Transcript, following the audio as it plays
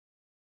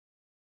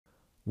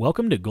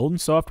Welcome to Golden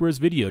Software's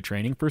video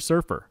training for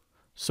Surfer.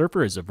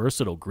 Surfer is a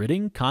versatile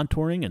gridding,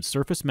 contouring, and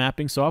surface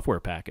mapping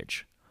software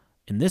package.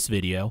 In this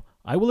video,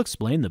 I will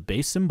explain the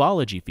base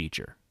symbology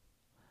feature.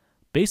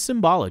 Base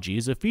symbology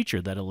is a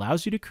feature that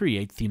allows you to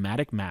create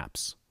thematic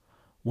maps.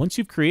 Once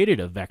you've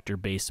created a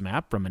vector-based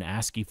map from an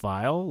ASCII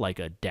file like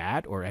a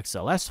DAT or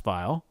XLS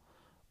file,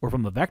 or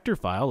from a vector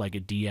file like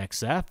a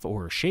DXF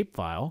or a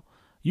shapefile,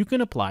 you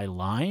can apply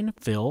line,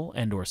 fill,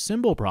 and/or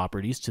symbol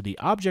properties to the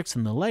objects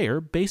in the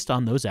layer based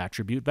on those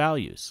attribute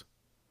values.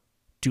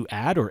 To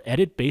add or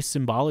edit base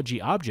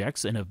symbology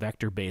objects in a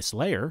vector-based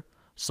layer,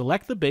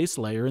 select the base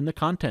layer in the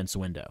Contents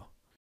window.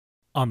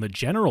 On the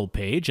General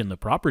page in the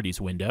Properties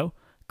window,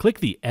 click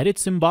the Edit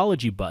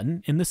Symbology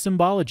button in the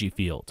Symbology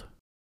field.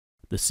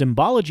 The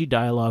Symbology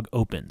dialog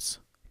opens.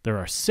 There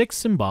are 6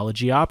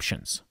 symbology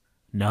options: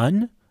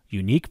 None,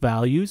 Unique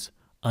Values,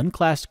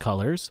 Unclassed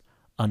Colors,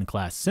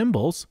 Unclassed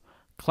Symbols,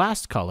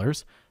 Classed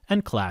Colors,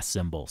 and Class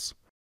Symbols.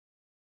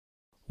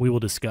 We will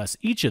discuss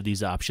each of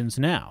these options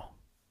now.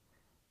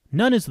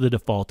 None is the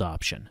default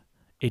option.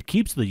 It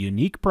keeps the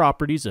unique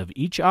properties of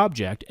each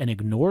object and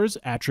ignores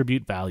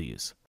attribute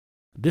values.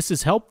 This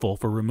is helpful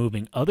for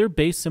removing other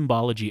base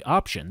symbology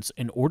options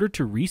in order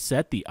to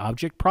reset the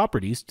object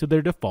properties to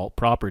their default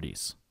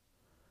properties.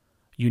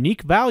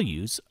 Unique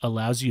Values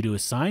allows you to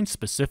assign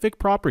specific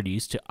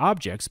properties to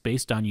objects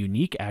based on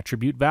unique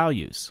attribute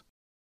values.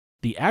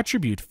 The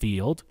Attribute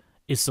field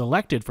is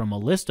selected from a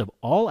list of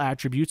all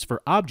attributes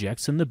for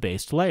objects in the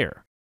base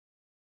layer.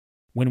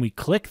 When we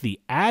click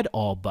the Add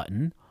All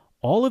button,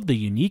 all of the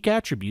unique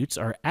attributes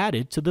are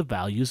added to the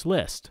values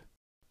list,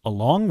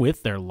 along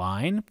with their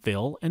line,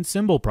 fill, and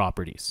symbol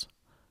properties.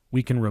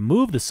 We can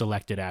remove the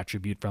selected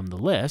attribute from the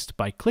list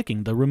by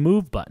clicking the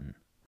Remove button.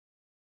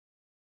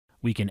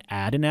 We can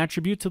add an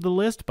attribute to the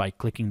list by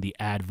clicking the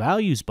Add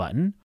Values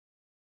button,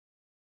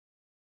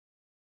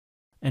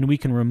 and we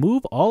can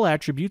remove all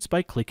attributes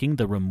by clicking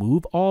the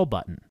Remove All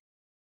button.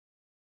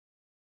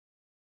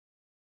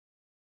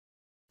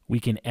 We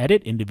can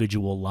edit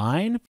individual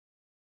line,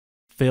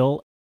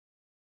 fill,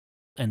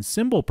 and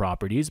symbol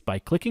properties by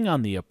clicking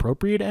on the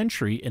appropriate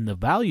entry in the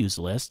values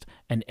list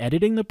and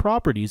editing the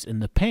properties in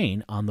the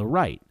pane on the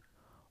right.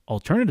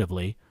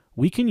 Alternatively,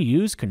 we can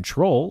use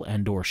Control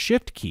and/or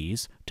Shift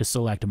keys to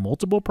select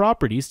multiple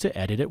properties to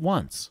edit at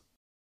once.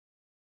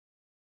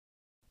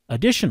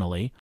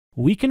 Additionally,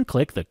 we can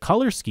click the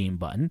Color Scheme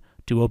button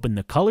to open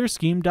the Color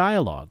Scheme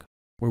dialog,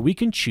 where we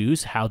can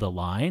choose how the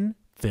line,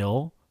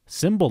 fill,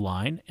 symbol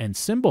line, and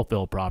symbol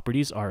fill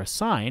properties are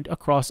assigned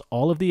across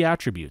all of the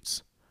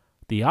attributes.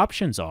 The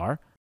options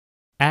are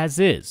As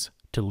Is,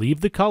 to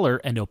leave the color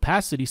and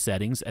opacity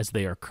settings as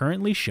they are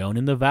currently shown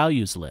in the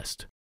values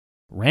list;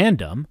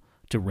 Random,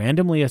 to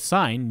randomly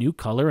assign new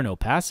color and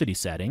opacity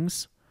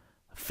settings;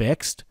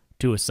 Fixed,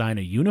 to assign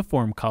a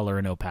uniform color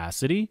and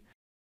opacity;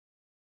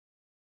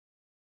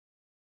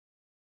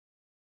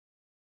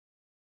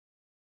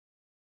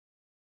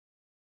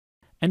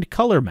 and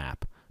Color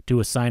Map, to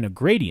assign a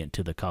gradient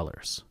to the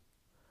colors.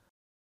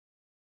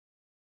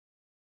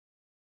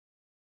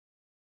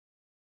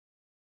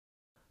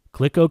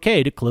 Click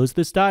OK to close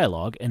this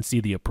dialog and see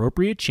the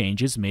appropriate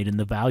changes made in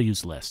the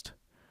values list.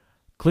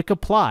 Click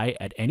Apply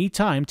at any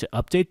time to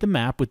update the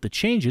map with the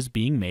changes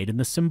being made in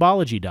the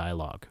Symbology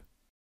dialog.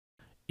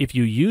 If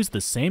you use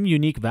the same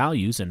unique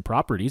values and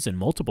properties in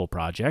multiple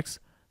projects,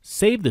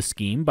 save the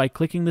scheme by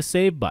clicking the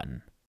Save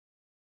button.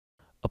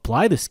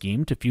 Apply the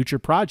scheme to future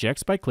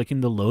projects by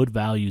clicking the Load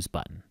Values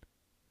button.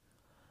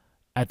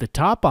 At the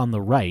top on the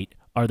right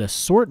are the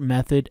Sort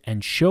method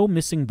and Show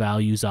Missing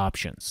Values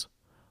options.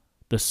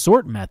 The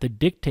Sort method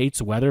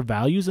dictates whether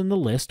values in the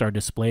list are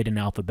displayed in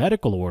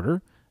alphabetical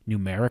order,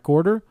 numeric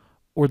order,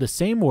 or the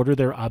same order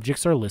their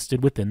objects are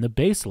listed within the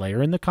base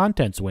layer in the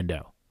Contents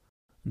window.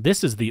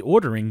 This is the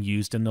ordering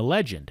used in the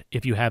legend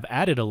if you have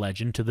added a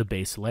legend to the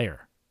base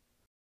layer.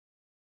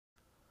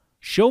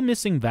 Show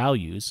Missing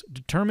Values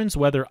determines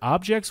whether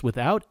objects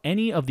without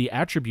any of the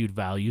attribute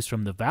values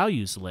from the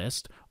values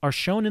list are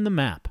shown in the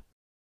map.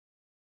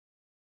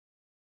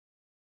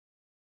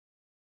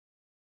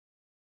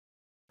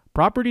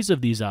 Properties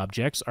of these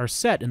objects are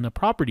set in the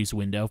Properties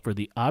window for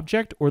the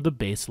object or the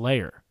base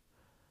layer.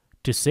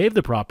 To save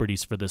the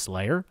properties for this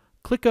layer,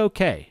 click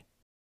OK.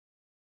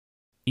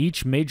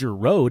 Each major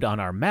road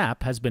on our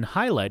map has been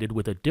highlighted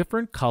with a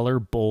different color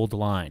bold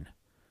line.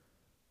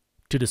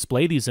 To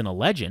display these in a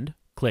legend,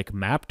 click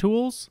Map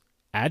Tools,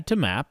 Add to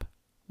Map,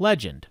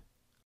 Legend.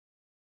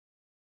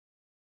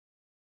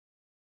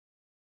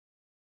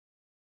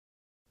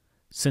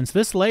 Since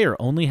this layer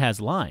only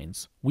has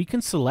lines, we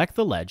can select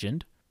the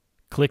legend,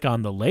 click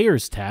on the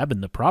Layers tab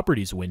in the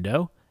Properties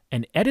window,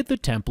 and edit the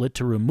template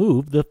to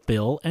remove the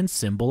fill and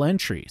symbol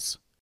entries.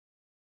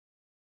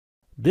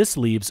 This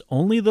leaves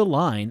only the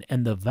line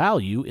and the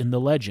value in the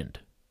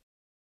legend.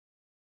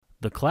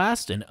 The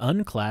Classed and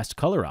Unclassed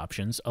color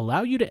options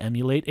allow you to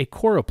emulate a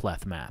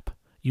choropleth map,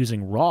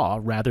 using raw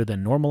rather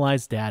than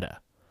normalized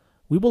data.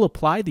 We will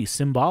apply these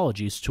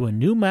symbologies to a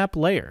new map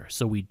layer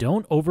so we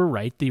don't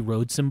overwrite the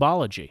road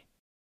symbology.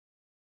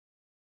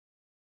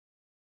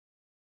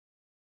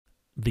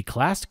 The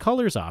Classed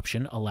Colors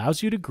option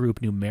allows you to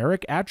group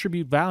numeric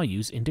attribute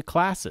values into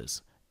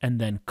classes, and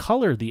then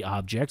color the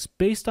objects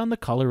based on the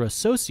color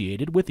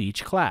associated with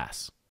each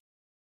class.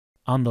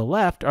 On the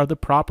left are the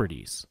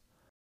properties.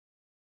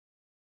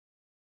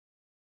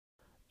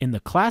 In the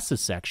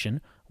Classes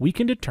section, we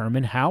can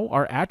determine how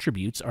our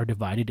attributes are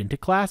divided into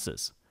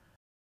classes,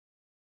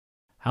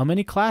 how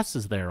many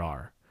classes there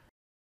are,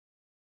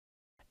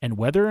 and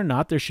whether or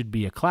not there should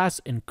be a class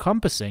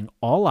encompassing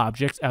all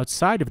objects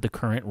outside of the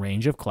current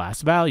range of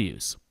class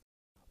values.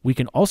 We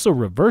can also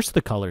reverse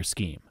the color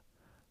scheme.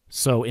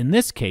 So in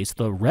this case,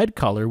 the red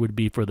color would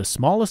be for the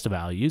smallest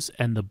values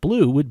and the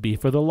blue would be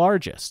for the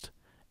largest.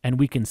 And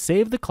we can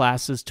save the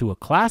classes to a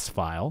class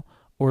file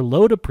or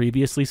load a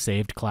previously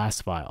saved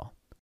class file.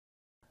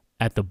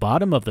 At the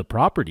bottom of the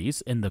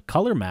properties in the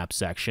color map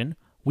section,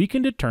 we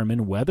can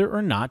determine whether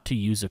or not to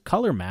use a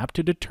color map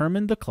to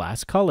determine the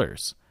class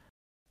colors.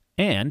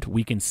 And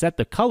we can set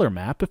the color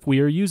map if we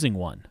are using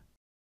one.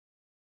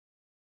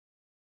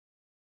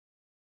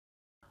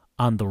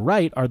 On the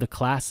right are the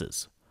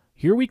classes.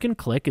 Here we can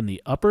click in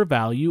the upper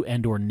value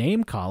and/or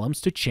name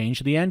columns to change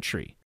the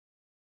entry.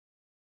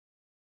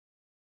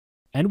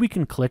 And we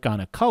can click on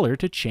a color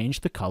to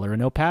change the color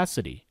and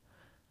opacity.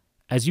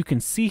 As you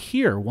can see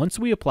here, once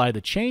we apply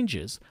the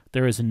changes,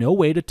 there is no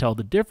way to tell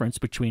the difference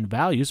between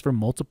values for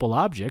multiple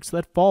objects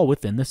that fall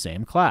within the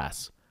same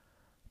class.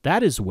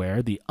 That is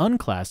where the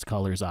Unclassed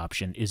Colors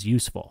option is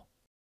useful.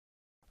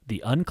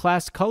 The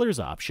Unclassed Colors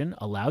option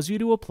allows you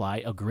to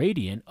apply a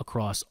gradient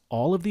across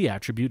all of the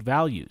attribute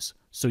values,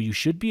 so you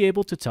should be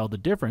able to tell the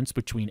difference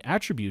between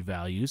attribute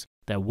values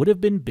that would have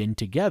been binned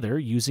together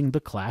using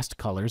the Classed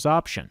Colors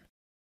option.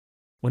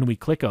 When we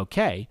click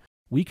OK,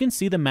 we can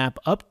see the map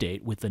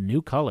update with the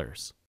new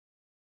colors.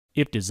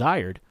 If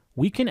desired,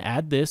 we can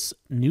add this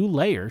new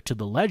layer to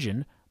the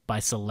legend by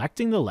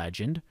selecting the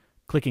legend,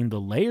 clicking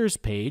the Layers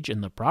page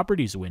in the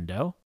Properties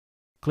window,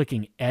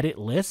 clicking Edit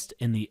List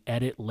in the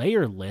Edit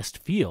Layer List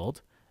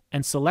field,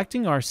 and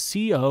selecting our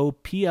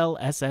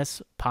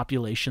COPLSS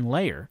population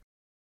layer,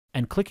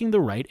 and clicking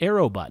the right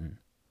arrow button.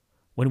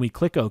 When we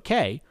click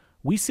OK,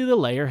 we see the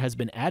layer has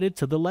been added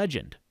to the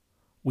legend.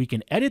 We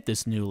can edit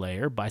this new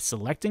layer by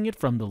selecting it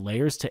from the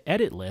Layers to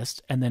Edit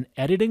list and then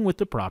editing with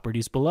the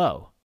properties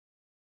below.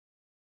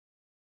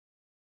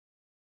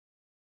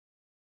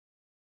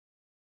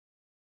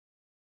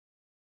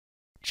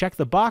 Check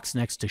the box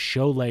next to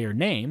Show Layer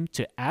Name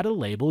to add a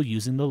label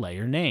using the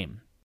layer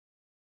name.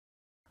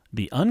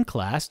 The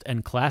Unclassed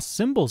and Classed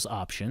Symbols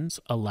options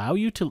allow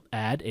you to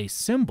add a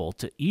symbol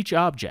to each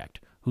object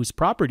whose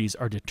properties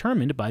are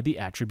determined by the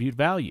attribute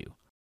value.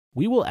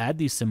 We will add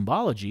these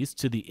symbologies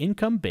to the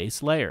income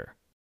base layer.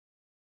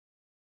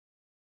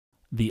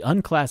 The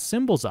Unclassed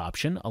Symbols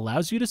option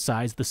allows you to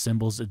size the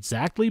symbols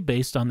exactly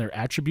based on their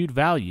attribute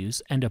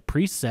values and a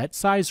preset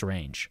size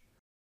range.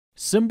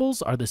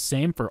 Symbols are the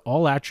same for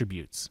all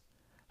attributes.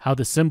 How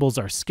the symbols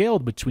are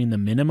scaled between the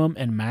minimum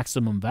and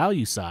maximum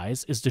value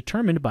size is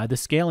determined by the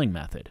scaling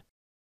method.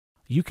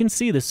 You can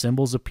see the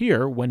symbols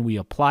appear when we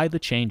apply the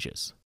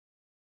changes.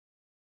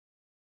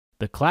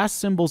 The Class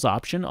Symbols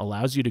option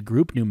allows you to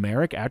group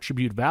numeric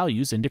attribute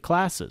values into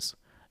classes,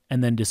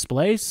 and then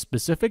display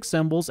specific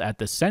symbols at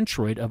the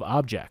centroid of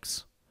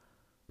objects.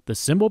 The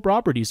symbol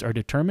properties are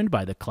determined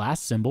by the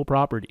class symbol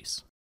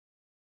properties.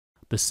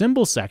 The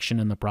Symbol section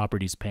in the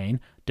Properties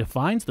pane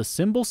defines the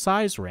symbol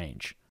size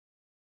range,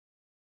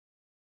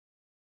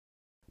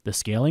 the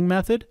scaling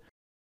method,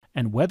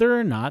 and whether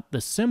or not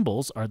the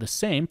symbols are the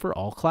same for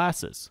all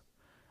classes.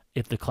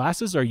 If the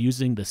classes are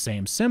using the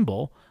same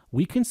symbol,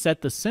 we can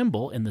set the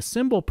symbol in the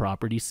Symbol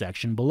Properties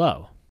section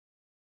below.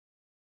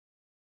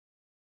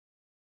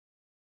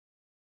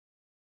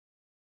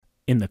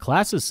 In the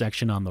Classes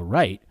section on the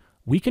right,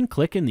 we can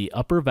click in the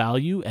upper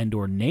value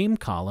and/or name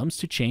columns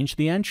to change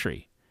the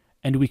entry,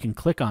 and we can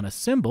click on a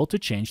symbol to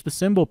change the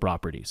symbol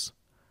properties.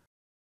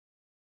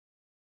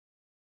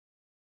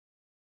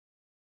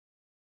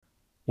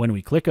 When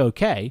we click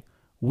OK,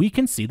 we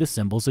can see the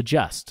symbols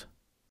adjust.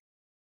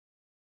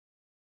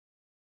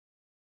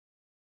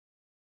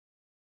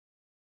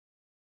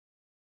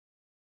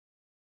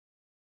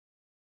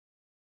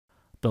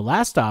 The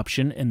last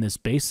option in this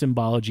base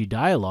symbology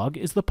dialog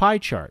is the pie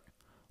chart.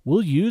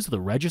 We'll use the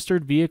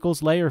Registered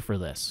Vehicles layer for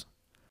this.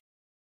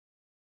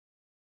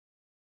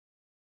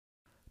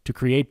 To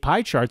create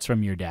pie charts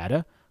from your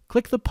data,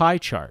 click the pie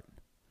chart.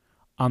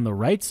 On the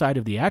right side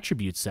of the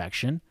Attributes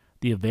section,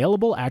 the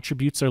available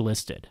attributes are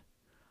listed.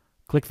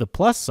 Click the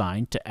plus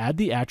sign to add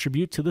the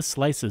attribute to the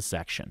Slices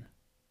section.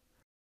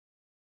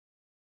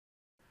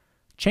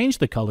 Change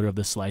the color of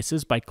the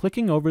slices by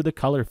clicking over the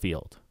color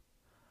field.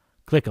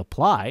 Click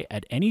Apply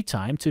at any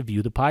time to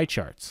view the pie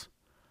charts.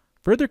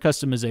 Further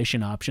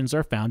customization options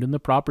are found in the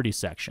Properties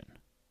section.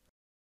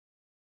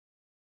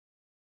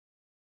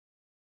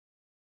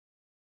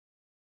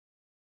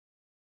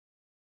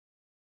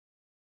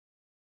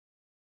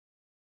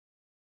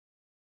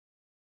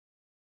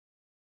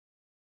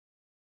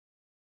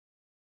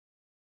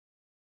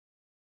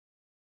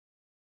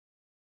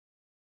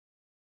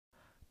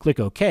 Click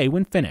OK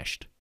when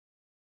finished.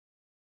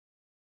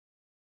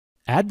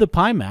 Add the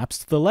pie maps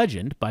to the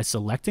legend by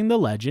selecting the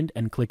legend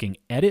and clicking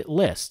Edit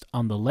List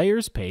on the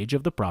Layers page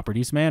of the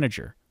Properties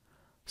Manager.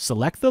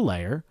 Select the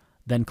layer,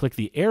 then click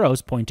the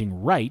arrows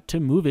pointing right to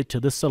move it to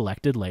the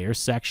Selected Layers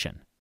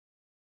section.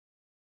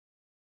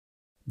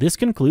 This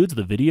concludes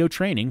the video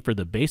training for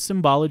the base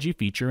symbology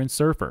feature in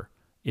Surfer.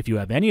 If you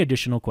have any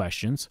additional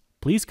questions,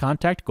 please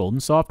contact Golden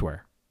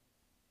Software.